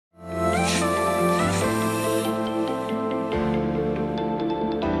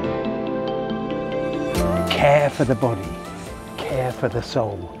Care for the body, care for the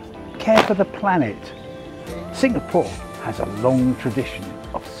soul, care for the planet. Singapore has a long tradition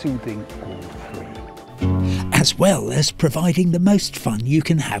of soothing all three. As well as providing the most fun you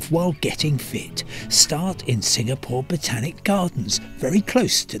can have while getting fit. Start in Singapore Botanic Gardens, very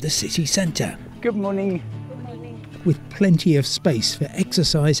close to the city centre. Good morning. With plenty of space for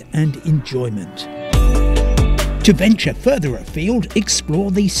exercise and enjoyment. To venture further afield, explore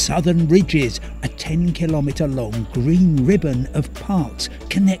the Southern Ridges, a 10-kilometre long green ribbon of parks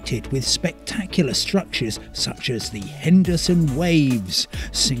connected with spectacular structures such as the Henderson Waves,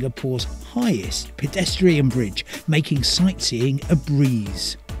 Singapore's highest pedestrian bridge, making sightseeing a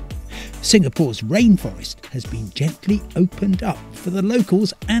breeze. Singapore's rainforest has been gently opened up for the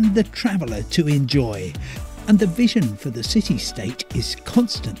locals and the traveller to enjoy. And the vision for the city-state is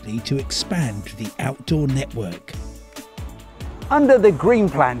constantly to expand the outdoor network. Under the Green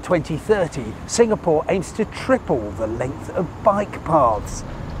Plan 2030, Singapore aims to triple the length of bike paths,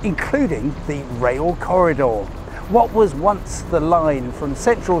 including the rail corridor. What was once the line from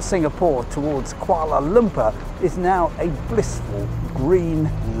central Singapore towards Kuala Lumpur is now a blissful green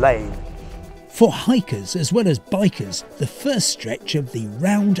lane. For hikers as well as bikers, the first stretch of the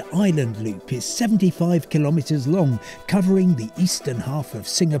Round Island Loop is 75 kilometres long, covering the eastern half of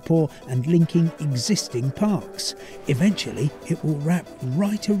Singapore and linking existing parks. Eventually, it will wrap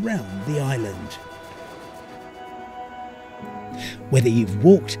right around the island. Whether you've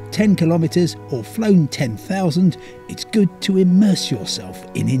walked 10 kilometres or flown 10,000, it's good to immerse yourself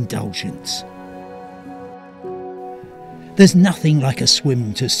in indulgence. There's nothing like a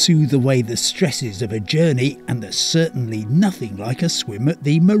swim to soothe away the stresses of a journey, and there's certainly nothing like a swim at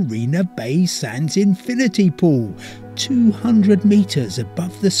the Marina Bay Sands Infinity Pool, 200 metres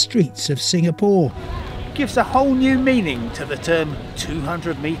above the streets of Singapore. Gives a whole new meaning to the term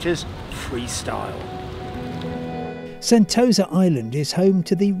 200 metres freestyle. Sentosa Island is home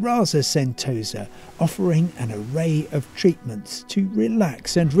to the Rasa Sentosa, offering an array of treatments to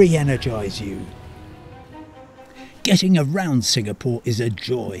relax and re-energise you. Getting around Singapore is a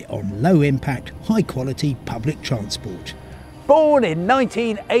joy on low-impact, high-quality public transport. Born in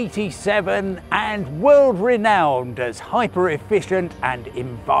 1987 and world-renowned as hyper-efficient and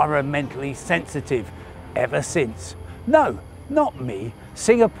environmentally sensitive ever since. No, not me,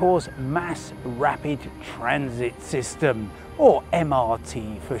 Singapore's Mass Rapid Transit System, or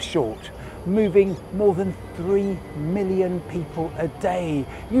MRT for short, moving more than 3 million people a day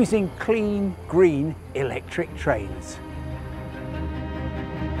using clean, green electric trains.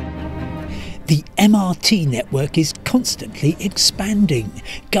 The MRT network is constantly expanding.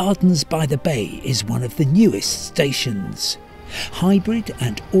 Gardens by the Bay is one of the newest stations. Hybrid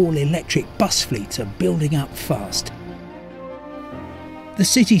and all-electric bus fleets are building up fast. The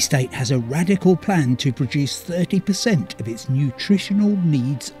city-state has a radical plan to produce 30% of its nutritional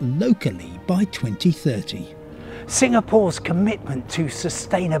needs locally by 2030. Singapore's commitment to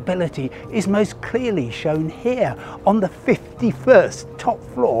sustainability is most clearly shown here on the 51st top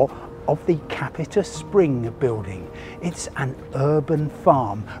floor of the Capita Spring building. It's an urban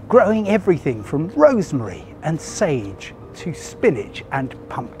farm growing everything from rosemary and sage to spinach and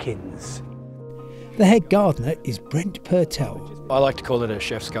pumpkins. The head gardener is Brent Purtell. I like to call it a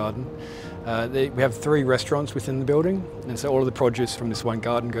chef's garden. We have 3 restaurants within the building, and so all of the produce from this one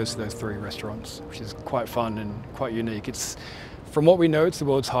garden goes to those 3 restaurants, which is quite fun and quite unique. It's, from what we know, it's the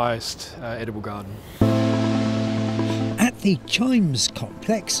world's highest edible garden. At the Chimes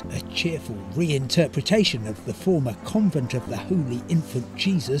complex, a cheerful reinterpretation of the former convent of the Holy Infant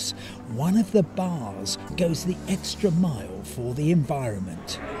Jesus, one of the bars goes the extra mile for the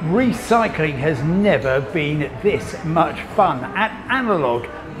environment. Recycling has never been this much fun. At Analog,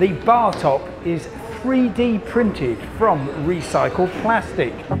 the bar top is 3D printed from recycled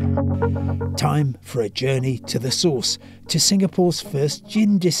plastic. Time for a journey to the source, to Singapore's first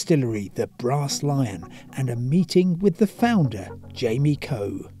gin distillery, the Brass Lion, and a meeting with the founder, Jamie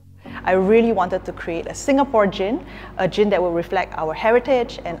Koh. I really wanted to create a Singapore gin, a gin that will reflect our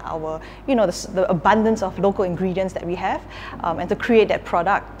heritage and our, the abundance of local ingredients that we have, and to create that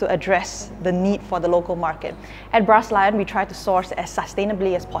product to address the need for the local market. At Brass Lion, we try to source as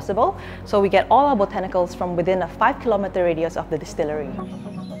sustainably as possible, so we get all our botanicals from within a 5-kilometre radius of the distillery.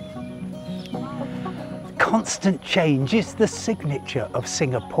 Constant change is the signature of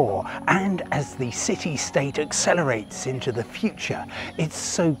Singapore, and as the city-state accelerates into the future, it's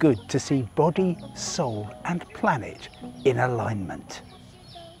so good to see body, soul and planet in alignment.